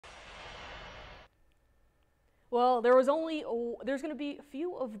Well, there's going to be a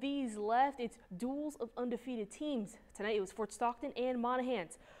few of these left. It's duels of undefeated teams. Tonight it was Fort Stockton and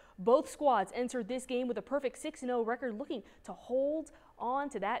Monahans. Both squads entered this game with a perfect 6-0 record, looking to hold on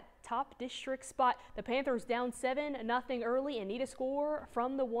to that top district spot. The Panthers down 7-0 early and need a score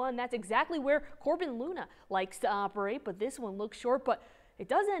from the one. That's exactly where Corbin Luna likes to operate, but this one looks short. But it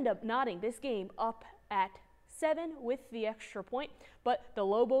does end up knotting this game up at 7 with the extra point, but the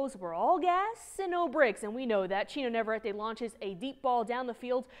Lobos were all gas and no brakes, and we know that. Chino Navarrete launches a deep ball down the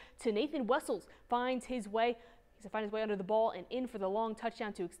field to Nathan Wessels, finds his way under the ball and in for the long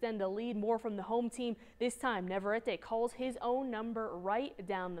touchdown to extend the lead. More from the home team. This time, Navarrete calls his own number right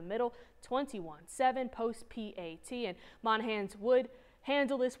down the middle, 21-7 post PAT, and Monahans would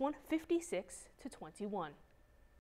handle this one 56-21.